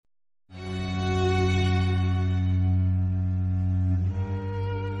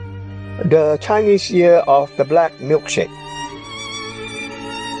The Chinese Year of the Black Milkshake.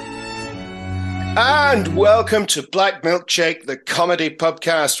 And welcome to Black Milkshake, the comedy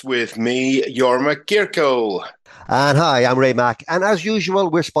podcast with me, Jorma Kirko. And hi, I'm Ray Mack. And as usual,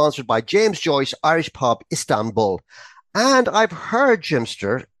 we're sponsored by James Joyce Irish Pub, Istanbul. And I've heard,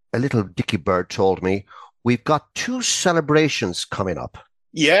 Jimster, a little Dickie Bird told me, we've got 2 celebrations coming up.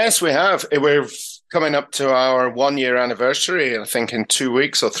 Yes, we have. We're coming up to our 1-year anniversary, I think in 2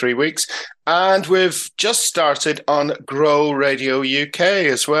 weeks or 3 weeks. And we've just started on Crowe Radio UK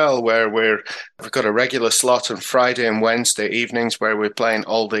as well, where we've got a regular slot on Friday and Wednesday evenings where we're playing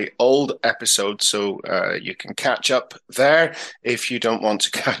all the old episodes. So you can catch up there if you don't want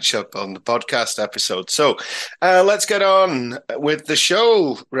to catch up on the podcast episode. So let's get on with the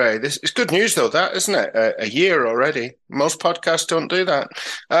show, Ray. This is good news, though, that, isn't it? A year already. Most podcasts don't do that.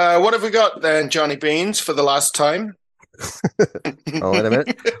 What have we got then, Johnny Beans, for the last time? Oh, wait a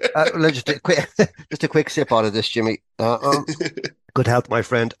minute. Just a quick sip out of this, Jimmy. Good health, my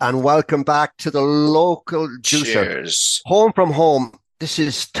friend. And welcome back to the local juicer. Cheers. Home from home. This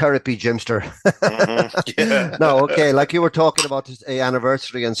is therapy, Jimster. Yeah. No, okay. Like you were talking about this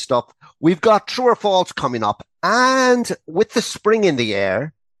anniversary and stuff. We've got True or False coming up. And with the spring in the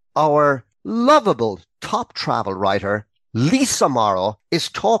air, our lovable top travel writer, Lisa Morrow, is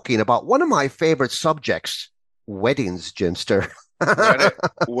talking about one of my favorite subjects, weddings, Jimster.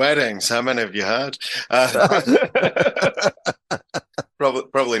 Weddings. How many have you had?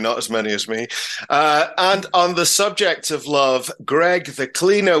 Probably not as many as me. And on the subject of love, Greg the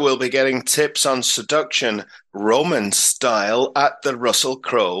cleaner will be getting tips on seduction, Roman style, at the Russell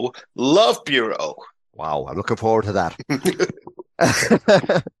Crowe Love Bureau. Wow, I'm looking forward to that.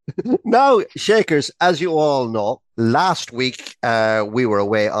 Now, Shakers, as you all know, last week we were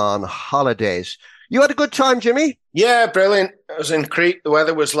away on holidays. You had a good time, Jimmy? Yeah, brilliant. I was in Crete. The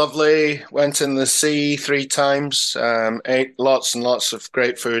weather was lovely. Went in the sea 3 times. Ate lots and lots of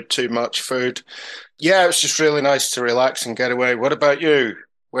great food, too much food. Yeah, it was just really nice to relax and get away. What about you?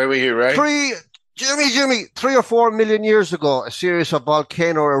 Where were you, Ray? Jimmy, 3 or 4 million years ago, a series of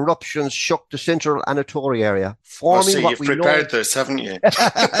volcano eruptions shook the central Anatolia area, forming what you've we prepared know. this, haven't you?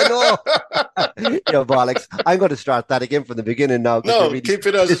 I know. Yeah, bollocks. I'm going to start that again from the beginning now. No, really keep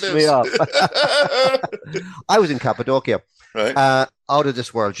it as it pissed me is. off. I was in Cappadocia. Right. Out of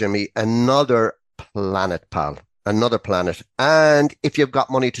this world, Jimmy. Another planet, pal. Another planet. And if you've got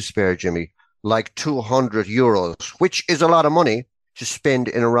money to spare, Jimmy, like €200, which is a lot of money to spend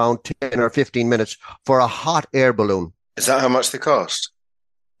in around 10 or 15 minutes for a hot air balloon. Is that how much they cost?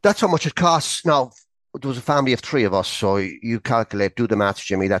 That's how much it costs. Now, there was a family of 3 of us, so you calculate, do the maths,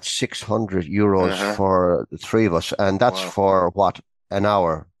 Jimmy. That's €600 for the 3 of us, and that's for, what, an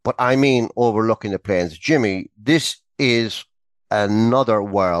hour? But I mean overlooking the plains. Jimmy, this is another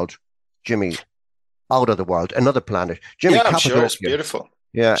world, Jimmy, out of the world, another planet. Jimmy, yeah, I'm Cappadocia. sure it's beautiful.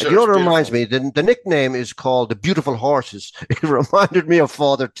 Yeah, Sure, you know what it's it reminds me? The nickname is called the Beautiful Horses. It reminded me of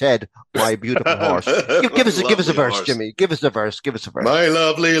Father Ted, my beautiful horse. Give us a verse, horse. Jimmy. Give us a verse. My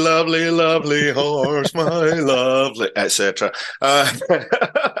lovely, lovely, lovely horse, my lovely, etc. But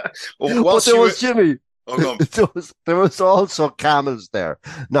there was Jimmy. Oh, go on. There was also camels there.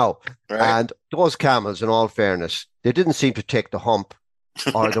 Now, Right. and those camels, in all fairness, they didn't seem to take the hump,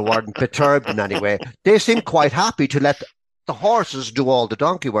 or they weren't perturbed in any way. They seemed quite happy to let the horses do all the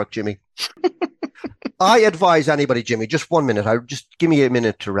donkey work, Jimmy. I advise anybody, Jimmy, just 1 minute. Just give me a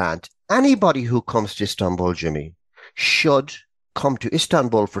minute to rant. Anybody who comes to Istanbul, Jimmy, should come to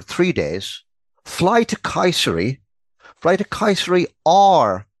Istanbul for 3 days, fly to Kayseri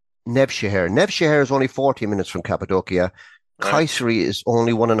or Nevşehir. Nevşehir is only 40 minutes from Cappadocia. Right. Kayseri is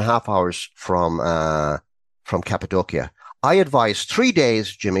only 1.5 hours from Cappadocia. I advise 3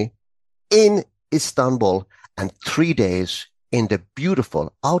 days, Jimmy, in Istanbul, and 3 days in the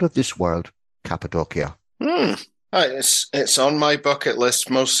beautiful, out-of-this-world Cappadocia. It's on my bucket list,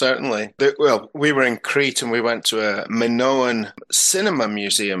 most certainly. We were in Crete and we went to a Minoan cinema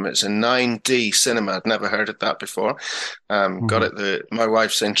museum. It's a 9D cinema. I'd never heard of that before. Got it. My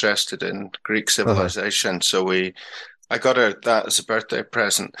wife's interested in Greek civilization, so I got her that as a birthday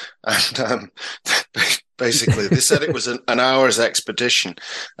present. And basically, they said it was an hour's expedition.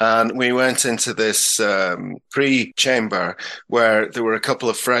 And we went into this pre-chamber where there were a couple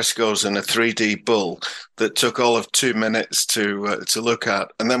of frescoes and a 3D bull that took all of 2 minutes to look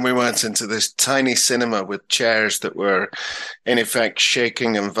at. And then we went into this tiny cinema with chairs that were, in effect,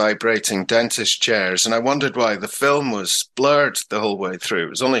 shaking and vibrating dentist chairs. And I wondered why. The film was blurred the whole way through.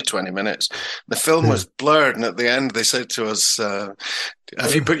 It was only 20 minutes. The film was blurred. And at the end, they said to us,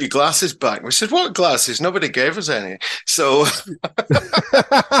 have you put your glasses back? We said, what glasses? Nobody gave us any. So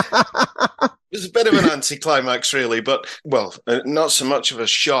it was a bit of an anticlimax, really, but, well, not so much of a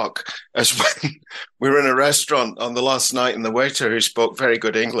shock as when we were in a restaurant on the last night and the waiter, who spoke very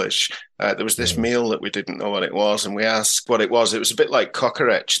good English, there was this meal that we didn't know what it was, and we asked what it was. It was a bit like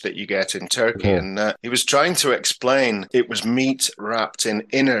cockroach that you get in Turkey, and he was trying to explain it was meat wrapped in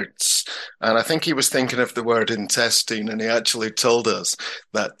innards, and I think he was thinking of the word intestine, and he actually told us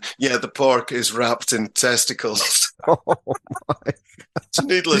that, yeah, the pork is wrapped in testicles. Oh, my. It's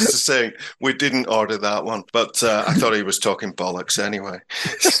needless to say, we didn't order that one, but I thought he was talking bollocks anyway.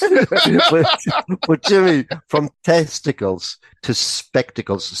 but Jimmy, from testicles to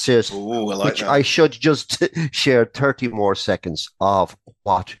spectacles, seriously, Ooh, I like which that. I should just share 30 more seconds of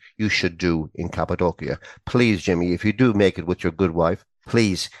what you should do in Cappadocia. Please, Jimmy, if you do make it with your good wife,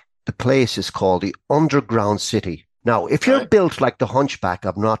 please, the place is called the Underground City. Now, if you're built like the Hunchback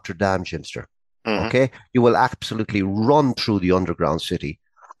of Notre Dame, Jimster, okay, you will absolutely run through the underground city.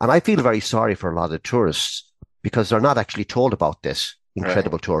 And I feel very sorry for a lot of tourists because they're not actually told about this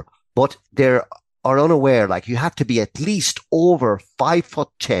incredible tour, but they're unaware. Like, you have to be at least over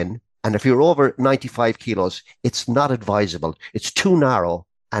 5'10", and if you're over 95 kilos, it's not advisable. It's too narrow,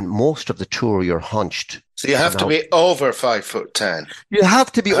 and most of the tour you're hunched. So you have to be over 5'10". You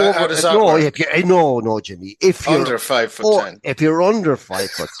have to be over. How does that work? No, Jimmy. If you're under 5'10". If you're under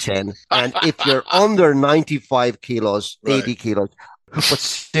 5'10", and if you're under 95 kilos, 80 kilos, but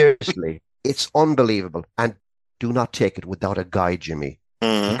seriously, it's unbelievable. And do not take it without a guide, Jimmy,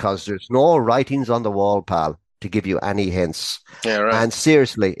 because there's no writings on the wall, pal, to give you any hints. Yeah, right. And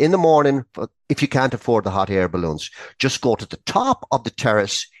seriously, in the morning, if you can't afford the hot air balloons, just go to the top of the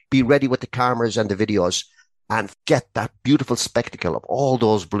terrace, be ready with the cameras and the videos, and get that beautiful spectacle of all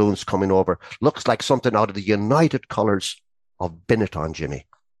those balloons coming over. Looks like something out of the United Colours of Benetton, Jimmy.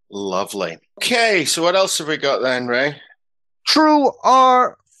 Lovely. Okay, so what else have we got then, Ray? True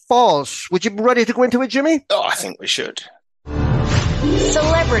or false? Would you be ready to go into it, Jimmy? Oh, I think we should.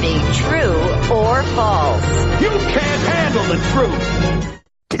 Celebrity, true or false? You can't handle the truth.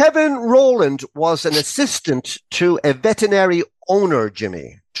 Kevin Rowland was an assistant to a veterinary owner,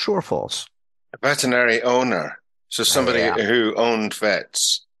 Jimmy. True or false? A veterinary owner. So somebody who owned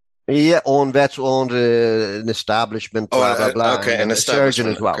vets. Yeah, owned vets, owned an establishment, blah, blah, blah. Okay, an surgeon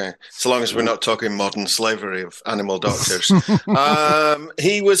establishment as well. Okay. So long as we're not talking modern slavery of animal doctors.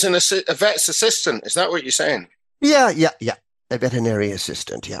 He was a vet's assistant. Is that what you're saying? Yeah. A veterinary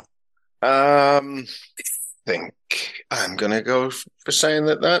assistant, yeah. I think I'm going to go for saying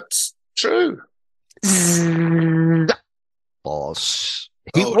that that's true. False.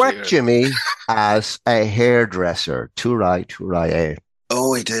 He worked, Jimmy, as a hairdresser. Too right.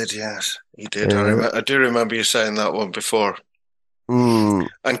 Oh, he did, yes. He did. I do remember you saying that one before. And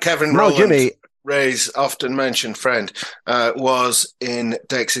Kevin Rowland, Ray's often mentioned friend, was in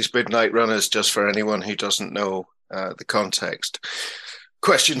Dexy's Midnight Runners, just for anyone who doesn't know the context.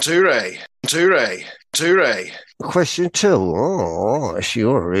 Question two, Ray. Question two. Oh,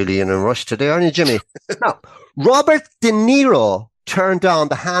 you're really in a rush today, aren't you, Jimmy? Now, Robert De Niro turned down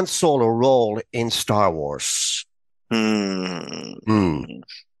the Han Solo role in Star Wars. That's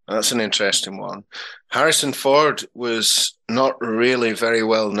an interesting one. Harrison Ford was not really very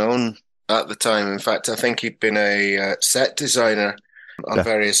well known at the time. In fact, I think he'd been a set designer on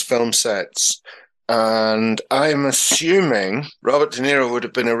various film sets. And I'm assuming Robert De Niro would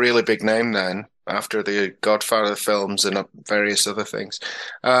have been a really big name then, after the Godfather films and various other things.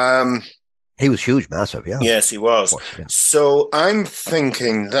 He was huge, massive, yeah. Yes, he was. Course, yeah. So I'm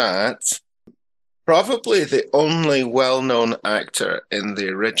thinking that probably the only well-known actor in the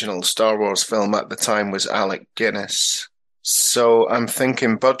original Star Wars film at the time was Alec Guinness. So I'm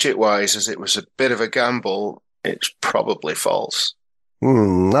thinking budget-wise, as it was a bit of a gamble, it's probably false.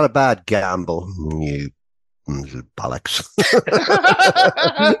 Not a bad gamble, you bollocks.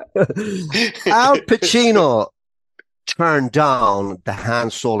 Al Pacino turned down the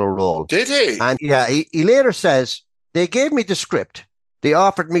Han Solo role. Did he? And yeah, he later says, they gave me the script. They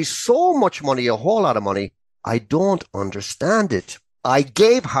offered me so much money, a whole lot of money. I don't understand it. I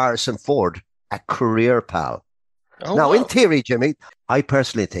gave Harrison Ford a career, pal. In theory, Jimmy, I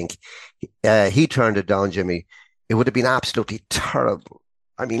personally think he turned it down, Jimmy. It would have been absolutely terrible.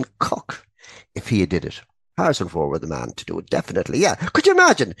 I mean, cock, if he did it. Harrison Ford were the man to do it, definitely. Yeah. Could you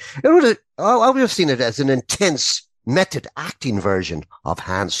imagine? I would have seen it as an intense method acting version of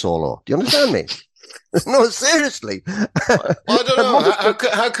Han Solo. Do you understand me? No, seriously. Well, I don't know.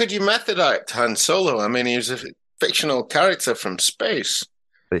 How could you method act Han Solo? I mean, he was a fictional character from space.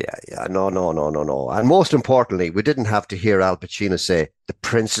 Yeah. No. And most importantly, we didn't have to hear Al Pacino say the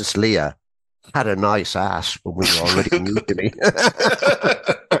Princess Leia had a nice ass when we already knew to me.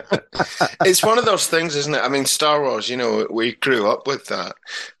 It's one of those things, isn't it? I mean, Star Wars, we grew up with that.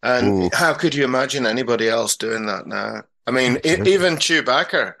 And how could you imagine anybody else doing that now? I mean, even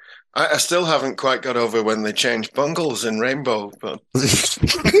Chewbacca, I still haven't quite got over when they changed bungles in Rainbow. But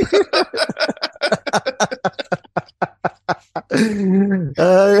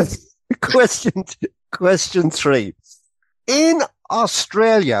question 3. In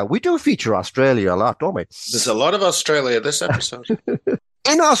Australia, we do feature Australia a lot, don't we? There's a lot of Australia this episode.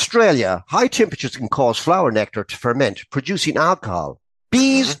 In Australia, high temperatures can cause flower nectar to ferment, producing alcohol.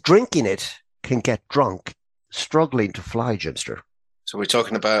 Bees drinking it can get drunk, struggling to fly, Jimster. So we're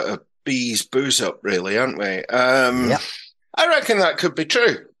talking about a bee's booze up, really, aren't we? Yeah. I reckon that could be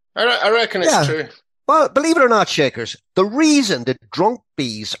true. I reckon it's true. Well, believe it or not, Shakers, the reason that drunk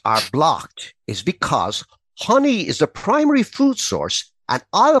bees are blocked is because honey is the primary food source and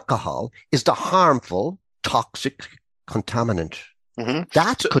alcohol is the harmful, toxic contaminant.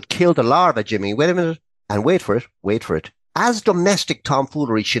 That could kill the larva, Jimmy. Wait a minute. And wait for it. As domestic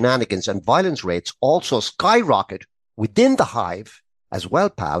tomfoolery shenanigans and violence rates also skyrocket within the hive as well,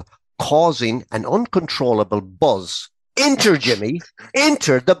 pal, causing an uncontrollable buzz. Enter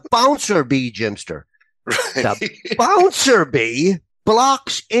the bouncer bee, Jimster. Right. The bouncer bee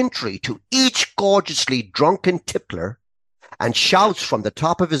blocks entry to each gorgeously drunken tippler and shouts from the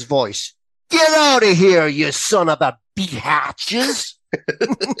top of his voice, "Get out of here, you son of a behatches!"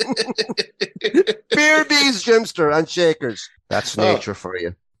 Beer bees, Jimster, and Shakers. That's nature for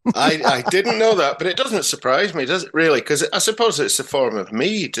you. I didn't know that, but it doesn't surprise me, does it really? Because I suppose it's a form of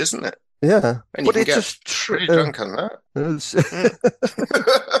mead, isn't it? Yeah. And you can get pretty drunk on that.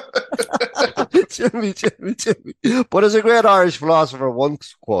 Jimmy. But as a great Irish philosopher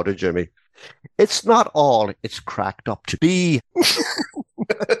once quoted, Jimmy, it's not all it's cracked up to be.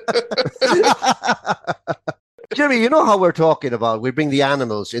 Jimmy, you know how we're talking about, we bring the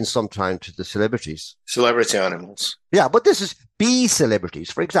animals in sometime to the celebrities. Celebrity animals. Yeah, but this is bee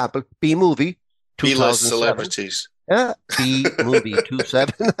celebrities. For example, Bee Movie, 2007. B-list celebrities. Yeah, Bee Movie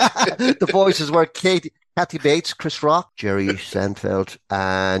 27. The voices were Kathy Bates, Chris Rock, Jerry Seinfeld,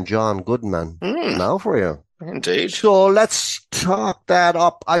 and John Goodman. Now for you. Indeed. So let's talk that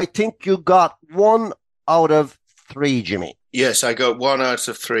up. I think you got 1 out of 3, Jimmy. Yes, I got 1 out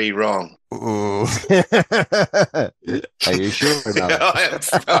of 3 wrong. Are you sure now? Yeah,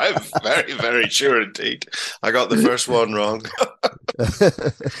 I'm very, very sure indeed. I got the first one wrong.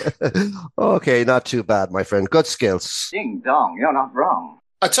 Okay, not too bad, my friend. Good skills. Ding dong, you're not wrong.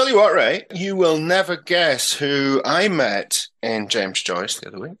 I tell you what, Ray, you will never guess who I met in James Joyce the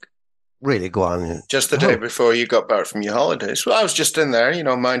other week. Really, go on. Just the day before you got back from your holidays. Well, I was just in there,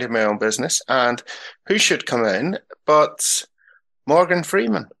 minding my own business. And who should come in but Morgan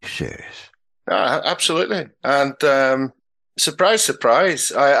Freeman? Serious? Absolutely. And surprise,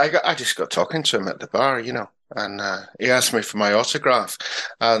 surprise, I just got talking to him at the bar, and he asked me for my autograph.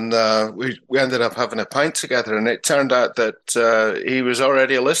 And we ended up having a pint together. And it turned out that he was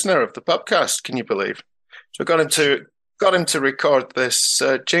already a listener of the podcast. Can you believe? So got him to record this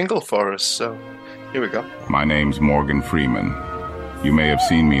jingle for us. So here we go. My name's Morgan Freeman. You may have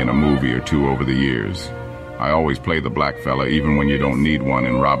seen me in a movie or two over the years. I always play the black fella even when you don't need one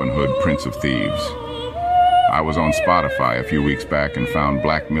in Robin Hood, Prince of Thieves. I was on Spotify a few weeks back and found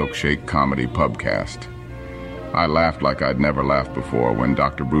Black Milkshake Comedy Pubcast. I laughed like I'd never laughed before when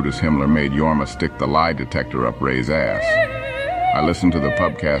Dr. Brutus Himmler made Yorma stick the lie detector up Ray's ass. I listen to the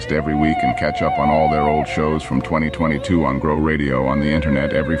pubcast every week and catch up on all their old shows from 2022 on Grow Radio on the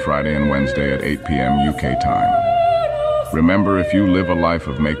internet every Friday and Wednesday at 8 p.m. UK time. Remember, if you live a life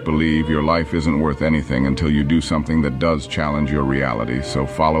of make-believe, your life isn't worth anything until you do something that does challenge your reality. So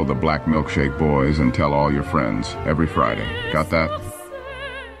follow the Black Milkshake Boys and tell all your friends every Friday. Got that?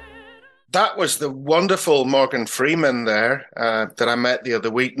 That was the wonderful Morgan Freeman there that I met the other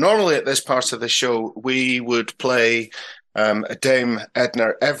week. Normally at this part of the show, we would play a Dame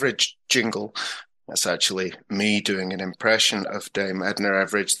Edna Everage jingle. That's actually me doing an impression of Dame Edna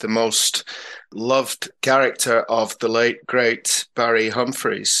Everage, the most loved character of the late, great Barry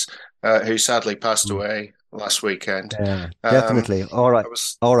Humphries, who sadly passed away last weekend. Yeah, definitely. All right.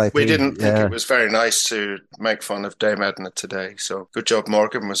 We didn't think it was very nice to make fun of Dame Edna today. So good job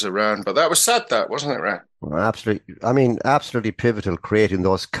Morgan was around. But that was sad, wasn't it, Ray? Well, absolutely. I mean, absolutely pivotal creating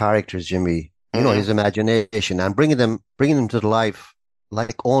those characters, Jimmy. His imagination and bringing them to life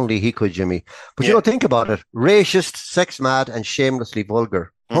like only he could, Jimmy. But think about it. Racist, sex-mad, and shamelessly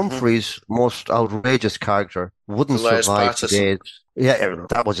vulgar. Humphrey's most outrageous character wouldn't survive today's Yeah,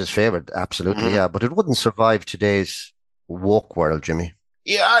 that was his favourite, absolutely, yeah. But it wouldn't survive today's woke world, Jimmy.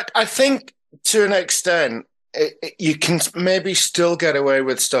 Yeah, I think to an extent, you can maybe still get away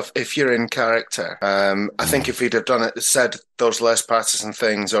with stuff if you're in character. I think if he'd have said those less partisan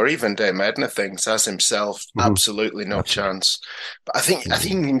things, or even Dame Edna things as himself, absolutely no chance. But I think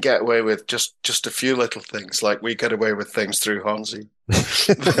you can get away with just a few little things, like we get away with things through Honzi.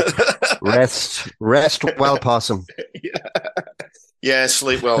 Rest well, possum. Yeah,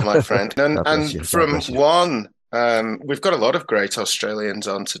 sleep well, my friend. And from one, we've got a lot of great Australians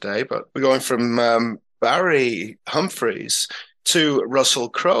on today, but we're going from Barry Humphries to Russell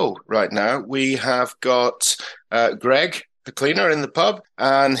Crowe right now. We have got Greg, the cleaner in the pub,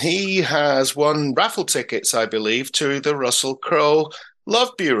 and he has won raffle tickets, I believe, to the Russell Crowe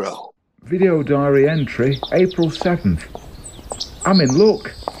Love Bureau. Video diary entry, April 7th. I'm in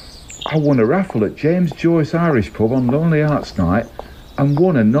luck. I won a raffle at James Joyce Irish Pub on Lonely Arts Night and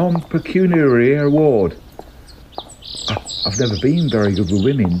won a non-pecuniary award. I've never been very good with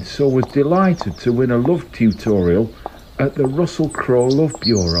women, so was delighted to win a love tutorial at the Russell Crowe Love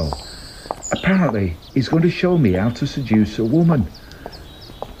Bureau. Apparently, he's going to show me how to seduce a woman.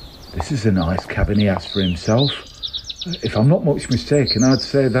 This is a nice cabin he asked for himself. If I'm not much mistaken, I'd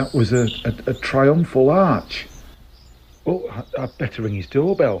say that was a triumphal arch. Oh, I'd better ring his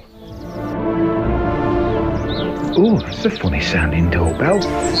doorbell. Oh, that's a funny sounding doorbell.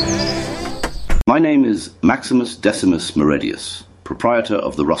 My name is Maximus Decimus Meridius, proprietor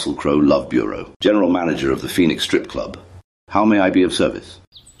of the Russell Crowe Love Bureau, general manager of the Phoenix Strip Club. How may I be of service?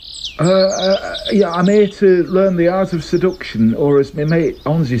 Yeah, I'm here to learn the art of seduction, or as my mate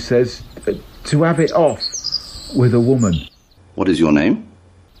Onzi says, to have it off with a woman. What is your name?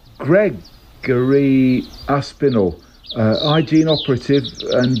 Gregory Aspinall, hygiene operative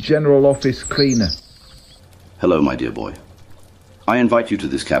and general office cleaner. Hello, my dear boy. I invite you to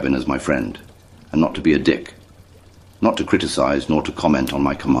this cabin as my friend, and not to be a dick, not to criticize nor to comment on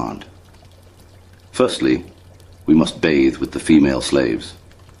my command. Firstly, we must bathe with the female slaves.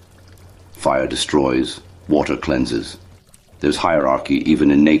 Fire destroys, water cleanses. There's hierarchy even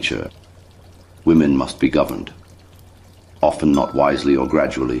in nature. Women must be governed. Often not wisely or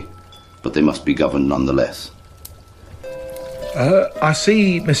gradually, but they must be governed nonetheless. I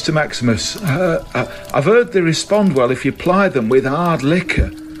see, Mr. Maximus. I've heard they respond well if you ply them with hard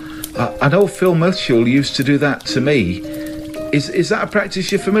liquor. I know Phil Mitchell used to do that to me. Is that a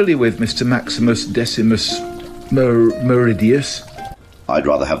practice you're familiar with, Mr. Maximus Decimus Meridius? I'd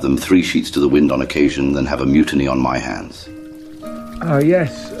rather have them 3 sheets to the wind on occasion than have a mutiny on my hands.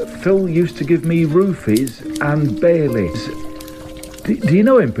 Yes. Phil used to give me roofies and Baileys. Do you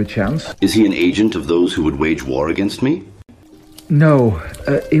know him, perchance? Is he an agent of those who would wage war against me? No.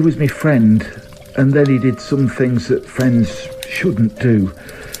 He was my friend, and then he did some things that friends shouldn't do.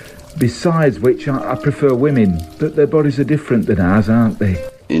 Besides which, I prefer women, but their bodies are different than ours, aren't they?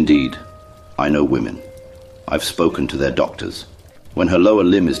 Indeed. I know women. I've spoken to their doctors. When her lower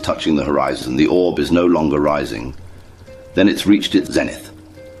limb is touching the horizon, the orb is no longer rising. Then it's reached its zenith,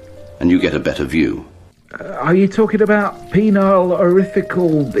 and you get a better view. Are you talking about penile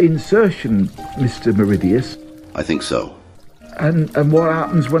orifical insertion, Mr. Meridius? I think so. And what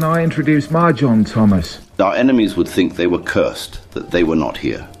happens when I introduce my John Thomas? Our enemies would think they were cursed, that they were not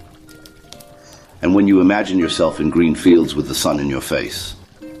here. And when you imagine yourself in green fields with the sun in your face,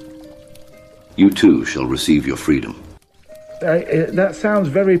 you too shall receive your freedom. That sounds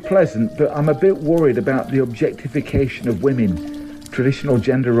very pleasant, but I'm a bit worried about the objectification of women, traditional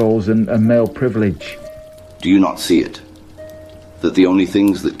gender roles and male privilege. Do you not see it? That the only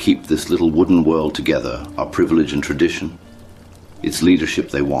things that keep this little wooden world together are privilege and tradition? It's leadership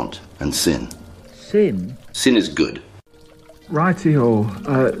they want, and sin. Sin? Sin is good. Righty-ho.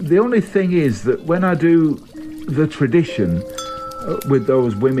 The only thing is that when I do the tradition with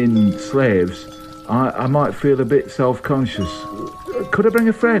those women slaves, I might feel a bit self-conscious. Could I bring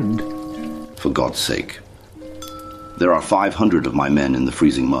a friend? For God's sake. There are 500 of my men in the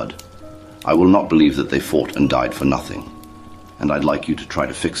freezing mud. I will not believe that they fought and died for nothing, and I'd like you to try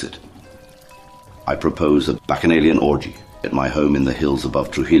to fix it. I propose a bacchanalian orgy at my home in the hills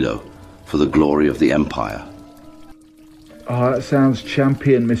above Trujillo for the glory of the Empire. Oh, that sounds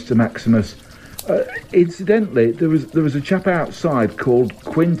champion, Mr. Maximus. Incidentally, there was a chap outside called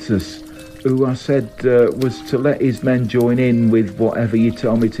Quintus, who I said was to let his men join in with whatever you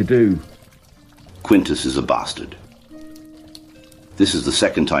tell me to do. Quintus is a bastard. This is the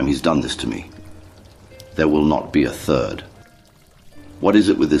second time he's done this to me. There will not be a third. What is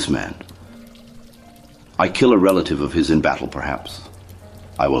it with this man? I kill a relative of his in battle, perhaps.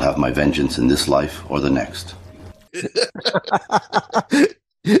 I will have my vengeance in this life or the next.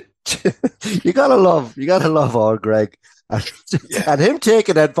 You gotta love our Greg. And him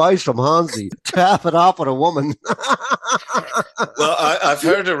taking advice from Hansi to have it off with a woman. Well, I've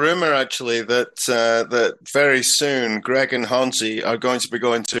heard a rumor actually that very soon Greg and Hansi are going to be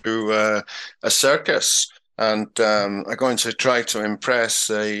going to a circus and are going to try to impress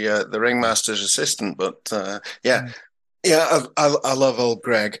the ringmaster's assistant. But yeah, I love old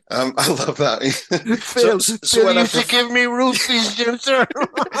Greg. I love that. Phil used to give me roofies, sir.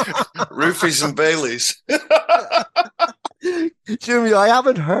 Roofies and Baileys. Jimmy, I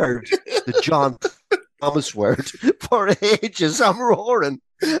haven't heard the John Thomas word for ages. I'm roaring.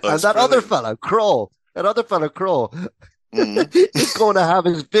 That's and other brilliant. Crowe, is going to have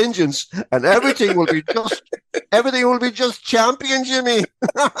his vengeance, and everything will be just champion, Jimmy.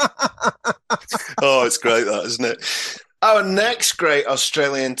 Oh, it's great, that, isn't it? Our next great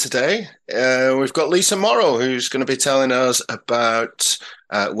Australian today, we've got Lisa Morrow, who's going to be telling us about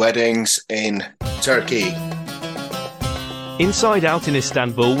weddings in Turkey. Inside Out in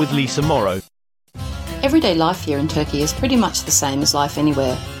Istanbul with Lisa Morrow. Everyday life here in Turkey is pretty much the same as life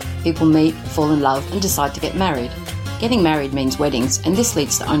anywhere. People meet, fall in love, and decide to get married. Getting married means weddings, and this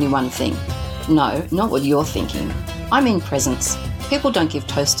leads to only one thing. No, not what you're thinking. I mean presents. People don't give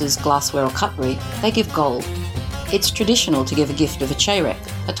toasters, glassware, or cutlery, they give gold. It's traditional to give a gift of a cheyrek,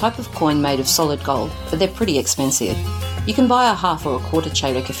 a type of coin made of solid gold, but they're pretty expensive. You can buy a half or a quarter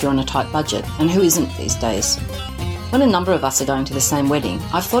cheyrek if you're on a tight budget, and who isn't these days? When a number of us are going to the same wedding,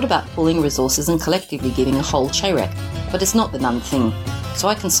 I've thought about pooling resources and collectively giving a whole cheyrek, but it's not the done thing. So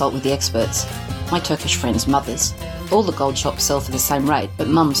I consult with the experts, my Turkish friends' mothers. All the gold shops sell for the same rate, but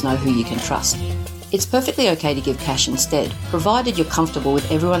mums know who you can trust. It's perfectly okay to give cash instead, provided you're comfortable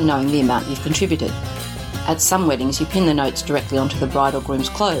with everyone knowing the amount you've contributed. At some weddings, you pin the notes directly onto the bride or groom's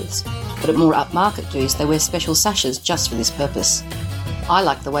clothes, but at more upmarket do's, they wear special sashes just for this purpose. I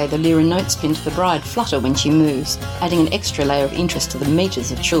like the way the lira notes pinned to the bride flutter when she moves, adding an extra layer of interest to the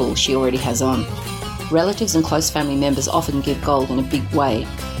metres of tulle she already has on. Relatives and close family members often give gold in a big way.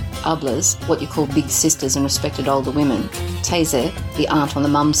 Ablas, what you call big sisters and respected older women, teyze, the aunt on the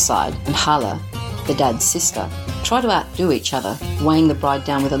mum's side, and hala, the dad's sister, try to outdo each other, weighing the bride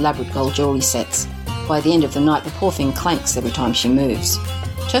down with elaborate gold jewellery sets. By the end of the night, the poor thing clanks every time she moves.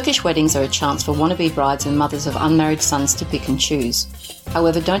 Turkish weddings are a chance for wannabe brides and mothers of unmarried sons to pick and choose.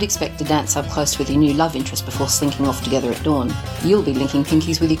 However, don't expect to dance up close with your new love interest before slinking off together at dawn. You'll be linking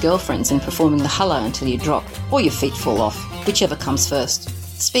pinkies with your girlfriends and performing the hala until you drop, or your feet fall off, whichever comes first.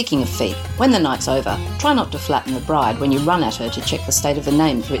 Speaking of feet, when the night's over, try not to flatten the bride when you run at her to check the state of the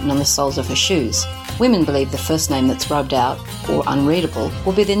names written on the soles of her shoes. Women believe the first name that's rubbed out, or unreadable,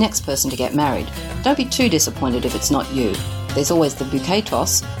 will be the next person to get married. Don't be too disappointed if it's not you. There's always the bouquet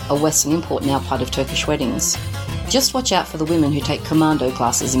toss, a Western import now part of Turkish weddings. Just watch out for the women who take commando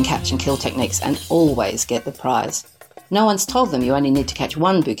classes in catch and kill techniques and always get the prize. No one's told them you only need to catch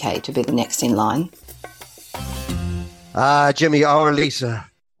one bouquet to be the next in line. Jimmy, our Lisa.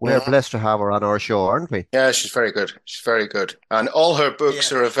 We're blessed to have her on our show, aren't we? Yeah, she's very good. She's very good. And all her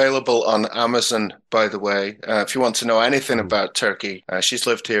books are available on Amazon, by the way. If you want to know anything about Turkey, she's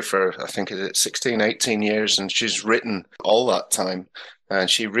lived here for, I think, 16, 18 years, and she's written all that time. And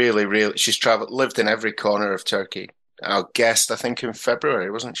she she's lived in every corner of Turkey. Our guest, I think, in February,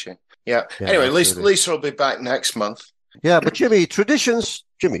 wasn't she? Yeah. Anyway, Lisa will be back next month. Yeah, but Jimmy, traditions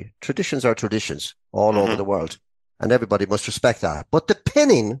are traditions all over the world. And everybody must respect that. But the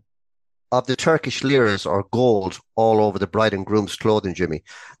pinning of the Turkish liras or gold all over the bride and groom's clothing, Jimmy.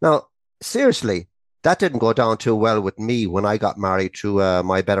 Now, seriously, that didn't go down too well with me when I got married to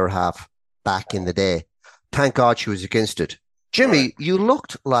my better half back in the day. Thank God she was against it. Jimmy, you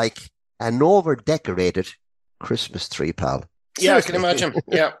looked like an over-decorated Christmas tree, pal. Yeah, I can imagine.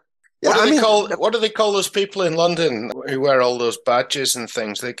 Yeah. What do they call those people in London who wear all those badges and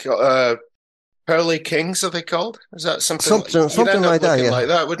things? They call Pearly Kings, are they called? Is that something like that? Yeah, like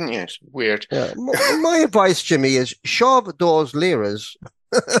that, wouldn't you? It's weird. Yeah. My advice, Jimmy, is shove those liras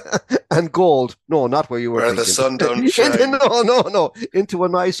and gold. No, not where you were. Where the sun don't shine. No, into a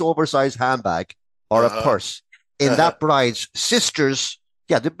nice oversized handbag or a purse. In that bride's sister's.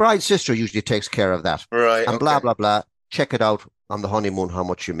 Yeah, the bride's sister usually takes care of that. Right. And blah blah blah. Check it out on the honeymoon how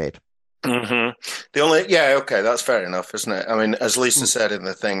much you made. Mm-hmm. That's fair enough, isn't it? I mean, as Lisa said in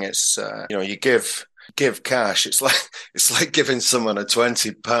the thing, it's you give cash. It's like giving someone a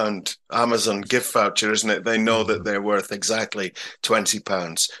 £20 Amazon gift voucher, isn't it? They know that they're worth exactly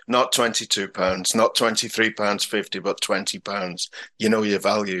 £20, not £22, not £23.50, but £20. You know your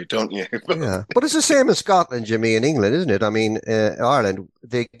value, don't you? Yeah, but it's the same in Scotland, Jimmy, in England, isn't it? I mean, Ireland,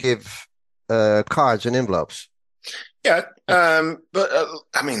 they give cards and envelopes. Yeah, but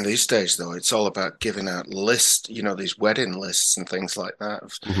I mean, these days though, it's all about giving out lists. These wedding lists and things like that.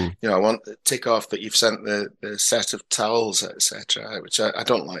 Mm-hmm. I want to tick off that you've sent the set of towels, etc., which I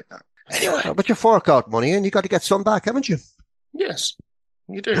don't like that. Anyway, but you fork out money and you got to get some back, haven't you? Yes,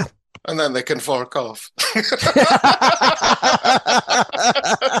 you do. And then they can fork off.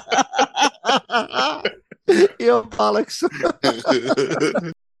 You bollocks.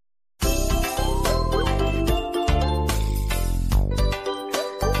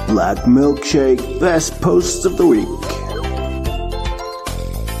 Black Milkshake Best Posts of the Week.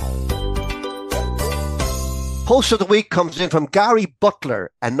 Post of the week comes in from Gary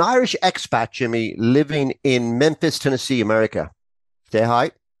Butler, an Irish expat, Jimmy, living in Memphis, Tennessee, America. Say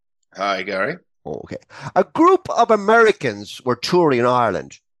hi. Hi, Gary. Okay. A group of Americans were touring in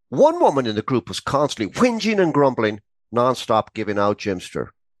Ireland. One woman in the group was constantly whinging and grumbling, non-stop giving out Jimster.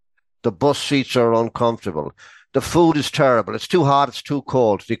 The bus seats are uncomfortable. The food is terrible. It's too hot. It's too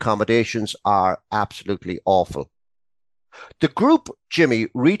cold. The accommodations are absolutely awful. The group, Jimmy,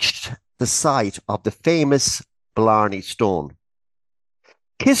 reached the site of the famous Blarney Stone.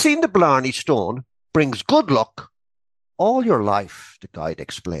 Kissing the Blarney Stone brings good luck all your life, the guide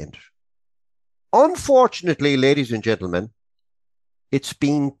explained. Unfortunately, ladies and gentlemen, it's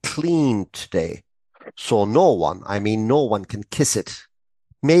been cleaned today, so no one can kiss it.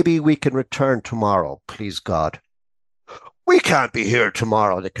 Maybe we can return tomorrow, please God. We can't be here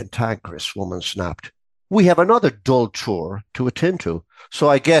tomorrow, the cantankerous woman snapped. We have another dull tour to attend to, so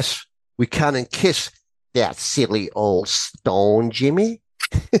I guess we can't kiss that silly old stone, Jimmy.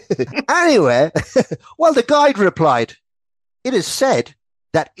 Anyway, well, the guide replied, it is said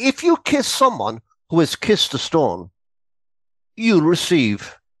that if you kiss someone who has kissed a stone, you'll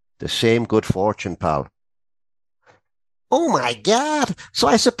receive the same good fortune, pal. Oh my God, so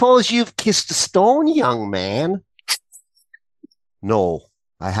I suppose you've kissed a stone, young man? No,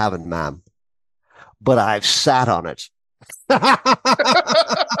 I haven't, ma'am. But I've sat on it.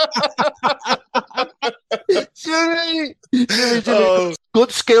 Jimmy. Oh.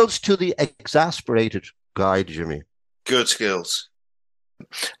 Good skills to the exasperated guide, Jimmy. Good skills.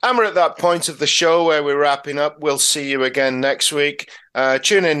 And we're at that point of the show where we're wrapping up. We'll see you again next week.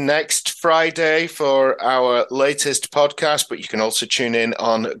 Tune in next Friday for our latest podcast, but you can also tune in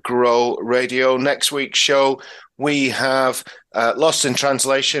on Grow Radio. Next week's show, we have Lost in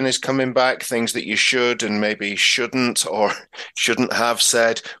Translation is coming back, things that you should and maybe shouldn't or shouldn't have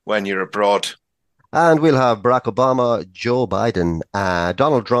said when you're abroad. And we'll have Barack Obama, Joe Biden,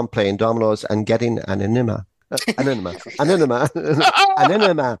 Donald Trump playing dominoes and getting an enema.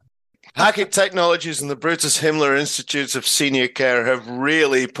 Hackett Technologies and the Brutus Himmler Institutes of Senior Care have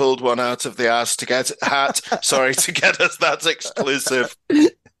really pulled one out of the ass to get us that exclusive.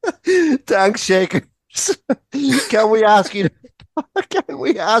 Thanks, Shaker. Can we ask you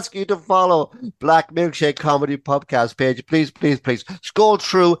to follow Black Milkshake Comedy Podcast page? Please scroll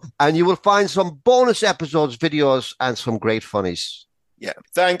through and you will find some bonus episodes, videos, and some great funnies. Yeah.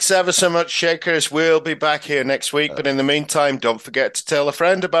 Thanks ever so much, Shakers. We'll be back here next week. But in the meantime, don't forget to tell a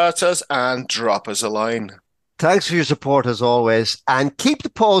friend about us and drop us a line. Thanks for your support as always. And keep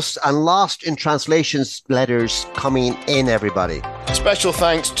the posts and Lost in Translations letters coming in, everybody. Special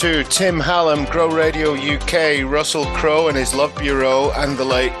thanks to Tim Hallam, Grow Radio UK, Russell Crowe and his Love Bureau, and the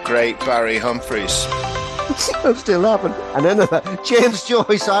late, great Barry Humphries. I'm still laughing. And then James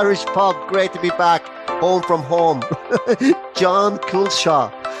Joyce, Irish Pub, great to be back. Home from home. John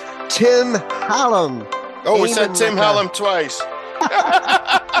Coulshaw. Tim Hallam. Oh, we said Tim Hallam twice.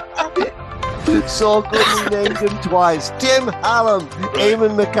 So good we named him twice. Tim Hallam,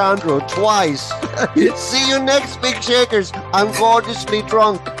 Eamon McAndrew, twice. See you next week, Shakers. I'm gorgeously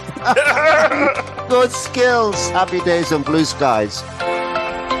drunk. Good skills. Happy days and blue skies.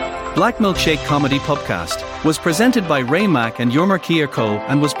 Black Milkshake Comedy Podcast was presented by Ray Mack and Yormer Kierko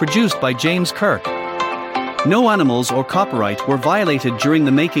and was produced by James Kirk. No animals or copyright were violated during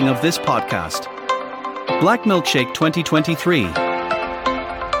the making of this podcast. Black Milkshake 2023.